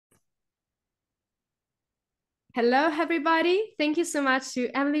Hello, everybody. Thank you so much to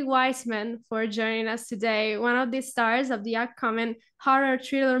Emily Wiseman for joining us today, one of the stars of the upcoming horror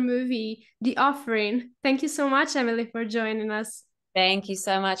thriller movie, The Offering. Thank you so much, Emily, for joining us. Thank you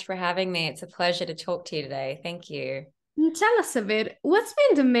so much for having me. It's a pleasure to talk to you today. Thank you. Tell us a bit, what's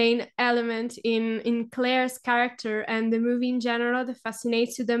been the main element in Claire's character and the movie in general that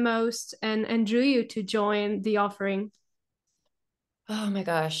fascinates you the most and drew you to join The Offering? Oh my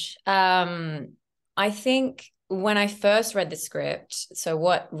gosh. I think when I first read the script, so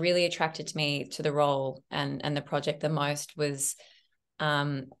what really attracted me to the role and the project the most was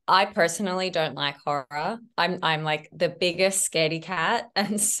I personally don't like horror. I'm like the biggest scaredy cat.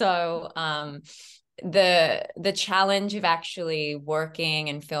 And so the challenge of actually working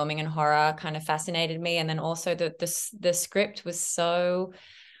and filming in horror kind of fascinated me. And then also the script was so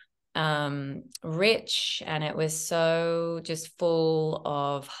rich, and it was so just full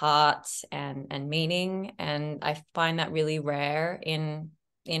of heart and meaning, and I find that really rare in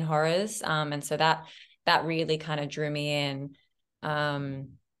horrors, and so that really kind of drew me in.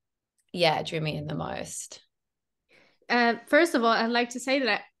 Yeah, it drew me in the most. First of all, I'd like to say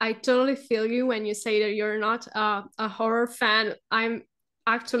that I totally feel you when you say that you're not a horror fan. I'm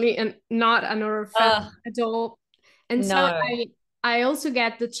actually not an horror fan Oh at all, and so no. I also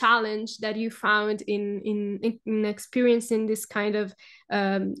get the challenge that you found in experiencing this kind of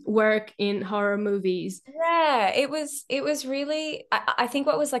work in horror movies. Yeah, it was really I think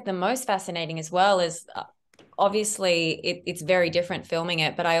what was like the most fascinating as well is obviously it's very different filming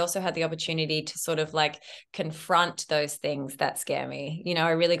it, but I also had the opportunity to sort of like confront those things that scare me.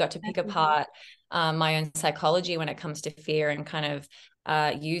 I really got to pick Definitely. apart my own psychology when it comes to fear and kind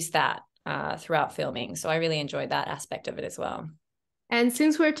of use that throughout filming. So I really enjoyed that aspect of it as well. And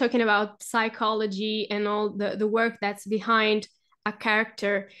since we're talking about psychology and all the work that's behind a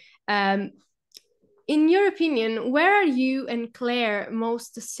character, um, in your opinion, where are you and Claire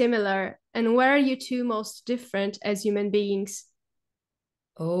most similar, and where are you two most different as human beings?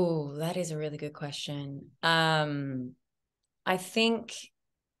 Oh, that is a really good question. I think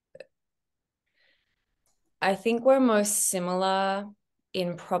I think we're most similar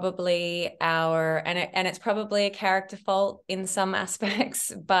in probably and it's probably a character fault in some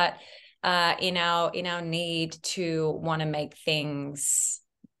aspects, but in our need to want to make things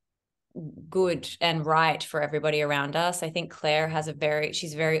good and right for everybody around us. I think Claire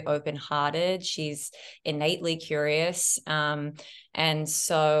she's very open-hearted. She's innately curious. And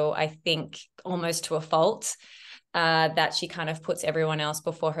so I think almost to a fault, that she kind of puts everyone else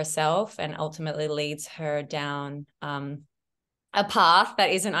before herself and ultimately leads her down a path that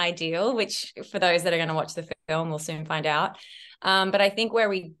isn't ideal, which for those that are going to watch the film, we'll soon find out. But I think where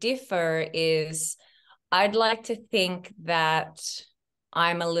we differ is I'd like to think that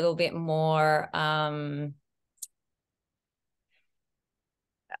I'm a little bit more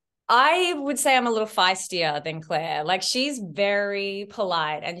I would say I'm a little feistier than Claire. Like, she's very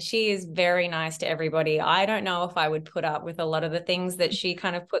polite and she is very nice to everybody. I don't know if I would put up with a lot of the things that she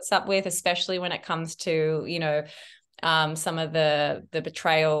kind of puts up with, especially when it comes to, some of the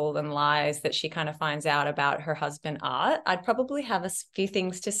betrayal and lies that she kind of finds out about her husband Art. I'd probably have a few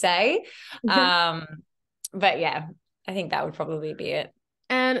things to say. Um, but yeah, I think that would probably be it.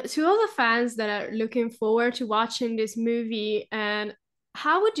 And to all the fans that are looking forward to watching this movie, and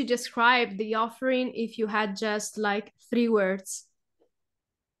how would you describe The Offering if you had just like three words?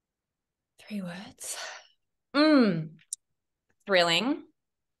 3 words. Mm, thrilling,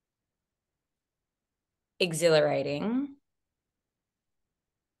 exhilarating.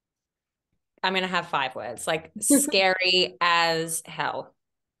 I'm going to have 5 words, like scary as hell.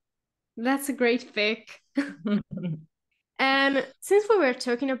 That's a great pick. And since we were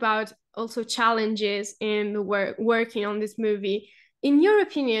talking about also challenges in the working on this movie, in your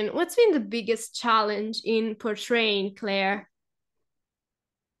opinion, what's been the biggest challenge in portraying Claire?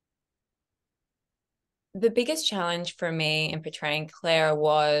 The biggest challenge for me in portraying Claire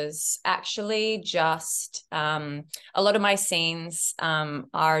was actually just a lot of my scenes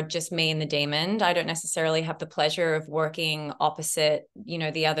are just me and the demon. I don't necessarily have the pleasure of working opposite,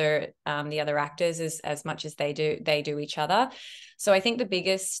 the other actors as much as they do each other. So I think the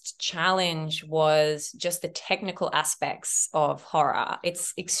biggest challenge was just the technical aspects of horror.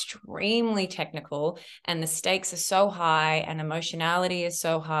 It's extremely technical, and the stakes are so high, and emotionality is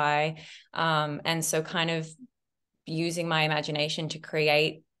so high, and so kind of using my imagination to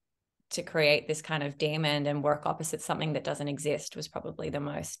create this kind of demon and work opposite something that doesn't exist was probably the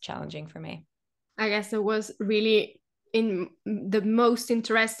most challenging for me. I guess it was really in the most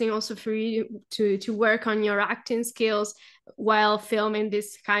interesting also for you to work on your acting skills while filming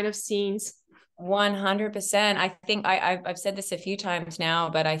this kind of scenes. 100%. I think I've said this a few times now,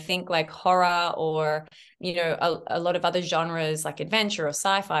 but I think like horror or, you know, a lot of other genres like adventure or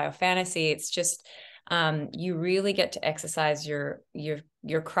sci-fi or fantasy, it's just you really get to exercise your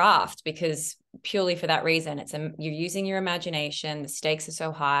craft, because purely for that reason, you're using your imagination. The stakes are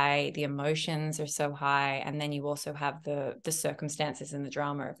so high, the emotions are so high, and then you also have the circumstances and the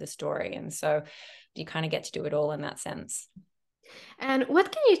drama of the story, and so you kind of get to do it all in that sense. And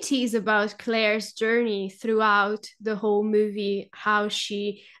what can you tease about Claire's journey throughout the whole movie? How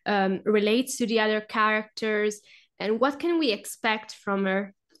she relates to the other characters, and what can we expect from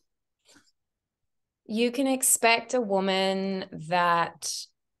her? You can expect a woman that,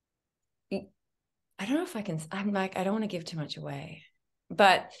 I don't know if I can, I'm like, I don't want to give too much away,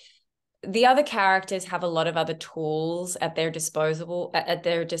 but the other characters have a lot of other tools at their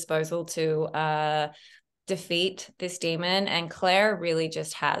disposal to defeat this demon, and Claire really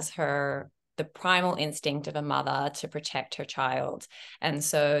just has the primal instinct of a mother to protect her child, and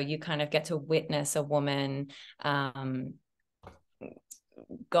so you kind of get to witness a woman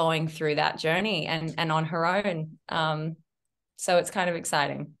going through that journey and on her own, so it's kind of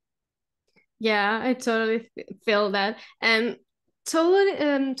exciting. Yeah, I totally feel that. And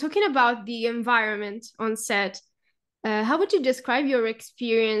totally, talking about the environment on set, how would you describe your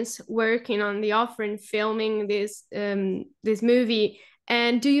experience working on the offering, filming this movie?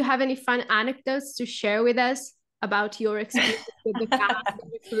 And do you have any fun anecdotes to share with us about your experience with the cast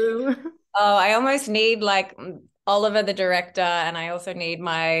and the crew? Oh, I almost need like Oliver, the director, and I also need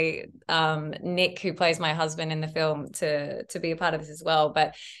my Nick, who plays my husband in the film, to be a part of this as well.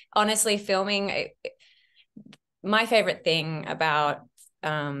 But honestly, filming, my favorite thing about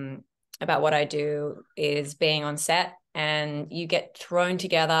what I do is being on set, and you get thrown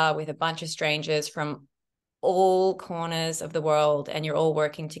together with a bunch of strangers from all corners of the world, and you're all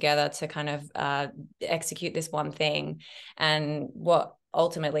working together to kind of execute this one thing. And what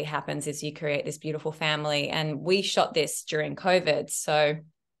ultimately happens is you create this beautiful family. And we shot this during COVID, so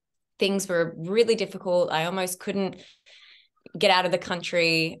things were really difficult. I almost couldn't get out of the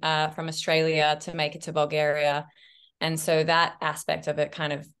country from Australia to make it to Bulgaria, and so that aspect of it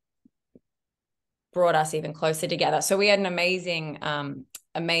kind of brought us even closer together. So we had an amazing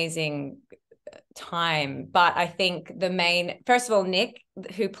time. But I think first of all, Nick,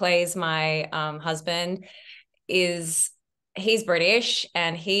 who plays my husband, he's British,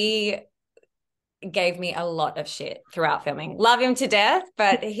 and he gave me a lot of shit throughout filming. Love him to death,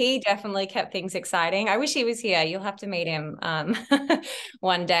 but he definitely kept things exciting. I wish he was here. You'll have to meet him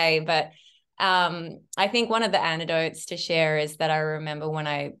one day. But I think one of the anecdotes to share is that I remember when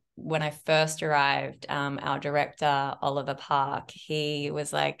I first arrived, our director, Oliver Park, he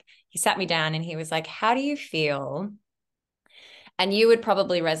sat me down and he was like, how do you feel? And you would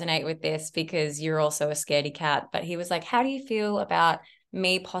probably resonate with this because you're also a scaredy cat, but he was like, how do you feel about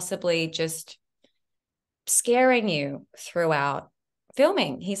me possibly just scaring you throughout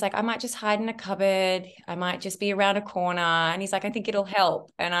filming? He's like, I might just hide in a cupboard. I might just be around a corner. And he's like, I think it'll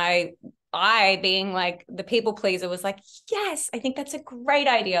help. And I being like the people pleaser was like, yes, I think that's a great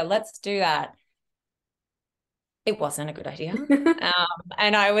idea. Let's do that. It wasn't a good idea.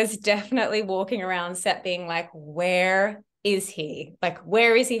 And I was definitely walking around set being like, where is he? Like,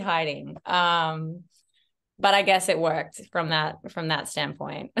 where is he hiding? But I guess it worked from that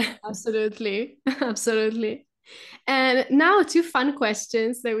standpoint. Absolutely. Absolutely. And now two fun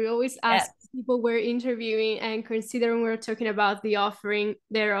questions that we always ask Yeah. people we're interviewing, and considering we're talking about the offering,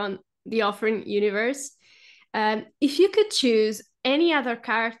 they're on the offering universe. If you could choose any other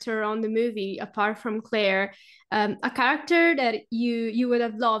character on the movie apart from Claire, a character that you would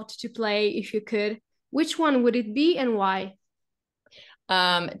have loved to play if you could, which one would it be and why?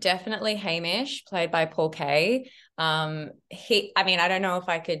 Definitely Hamish, played by Paul Kay. I mean, I don't know if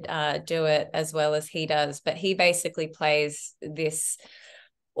I could do it as well as he does, but he basically plays this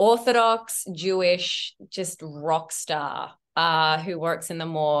Orthodox Jewish just rock star who works in the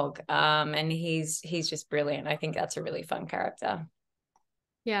morgue, and he's just brilliant. I think that's a really fun character.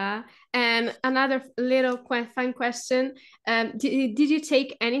 Yeah. And another little fun question. Did you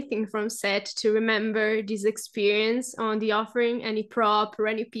take anything from set to remember this experience on the offering? Any prop or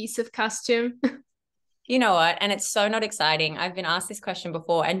any piece of costume? You know what? And it's so not exciting. I've been asked this question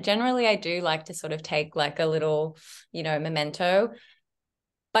before, and generally I do like to sort of take like a little, memento.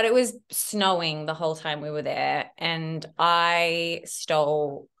 But it was snowing the whole time we were there, and I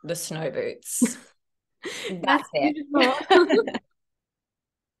stole the snow boots. That's That's it. beautiful.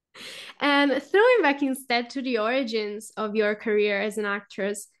 And throwing back instead to the origins of your career as an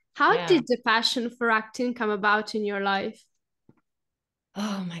actress, how Yeah. did the passion for acting come about in your life?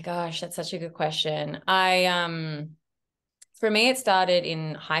 Oh my gosh, that's such a good question. For me, it started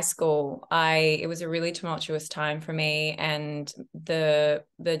in high school. It was a really tumultuous time for me, and the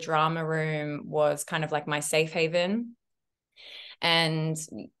drama room was kind of like my safe haven. And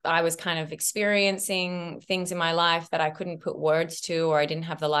I was kind of experiencing things in my life that I couldn't put words to, or I didn't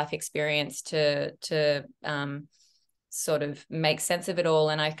have the life experience to sort of make sense of it all.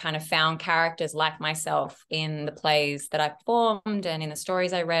 And I kind of found characters like myself in the plays that I performed and in the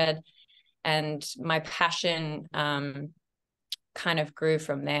stories I read. And my passion kind of grew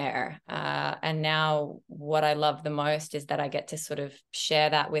from there. And now what I love the most is that I get to sort of share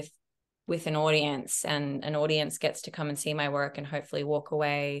that with an audience, and an audience gets to come and see my work and hopefully walk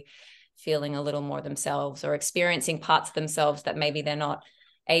away feeling a little more themselves, or experiencing parts of themselves that maybe they're not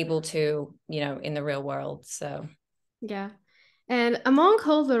able to, in the real world. So Yeah. And among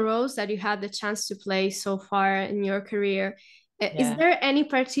all the roles that you had the chance to play so far in your career, is yeah. there any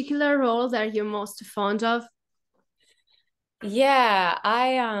particular role that you're most fond of? Yeah,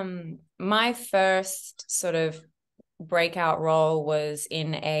 my first sort of breakout role was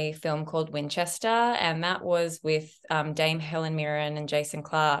in a film called Winchester, and that was with Dame Helen Mirren and Jason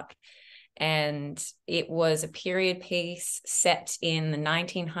Clarke. And it was a period piece set in the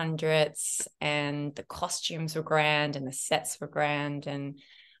 1900s, and the costumes were grand and the sets were grand. And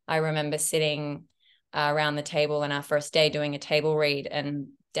I remember sitting around the table on our first day doing a table read, and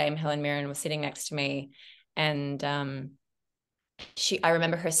Dame Helen Mirren was sitting next to me. And I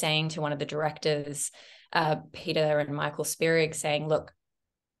remember her saying to one of the directors, Peter and Michael Spierig, saying, "Look,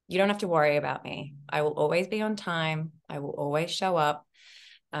 you don't have to worry about me. I will always be on time. I will always show up.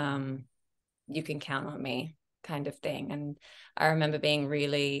 You can count on me," kind of thing. And I remember being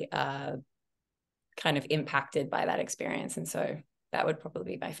really kind of impacted by that experience. And so that would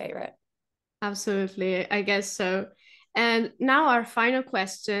probably be my favorite. Absolutely, I guess so. And now our final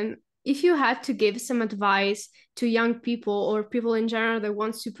question. If you had to give some advice to young people or people in general that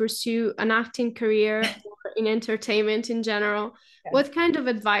wants to pursue an acting career or in entertainment in general, Yeah. what kind of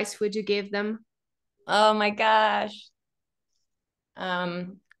advice would you give them? Oh my gosh.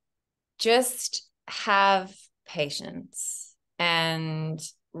 Um, just have patience and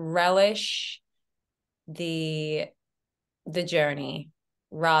relish the journey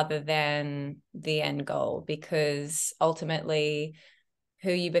rather than the end goal, because ultimately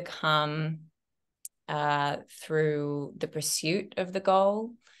who you become through the pursuit of the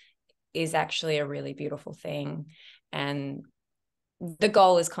goal is actually a really beautiful thing. And the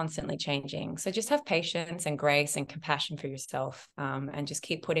goal is constantly changing. So just have patience and grace and compassion for yourself, and just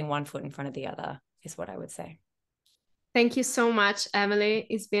keep putting one foot in front of the other, is what I would say. Thank you so much, Emily.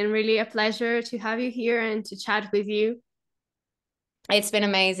 It's been really a pleasure to have you here and to chat with you. It's been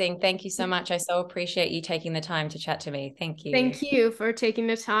amazing. Thank you so much. I so appreciate you taking the time to chat to me. Thank you. Thank you for taking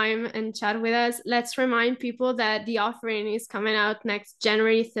the time and chat with us. Let's remind people that the offering is coming out next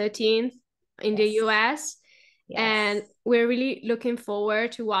January 13th in the Yes. US. And Yes. we're really looking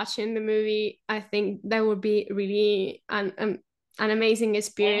forward to watching the movie. I think that would be really an amazing Thank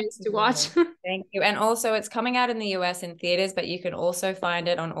experience to watch. you. Thank you. And also, it's coming out in the US in theaters, but you can also find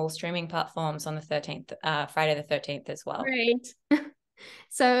it on all streaming platforms on the 13th, Friday the 13th as well. Great.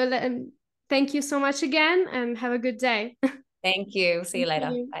 So thank you so much again and have a good day. Thank you. See you Thank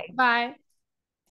later. you. Bye. Bye.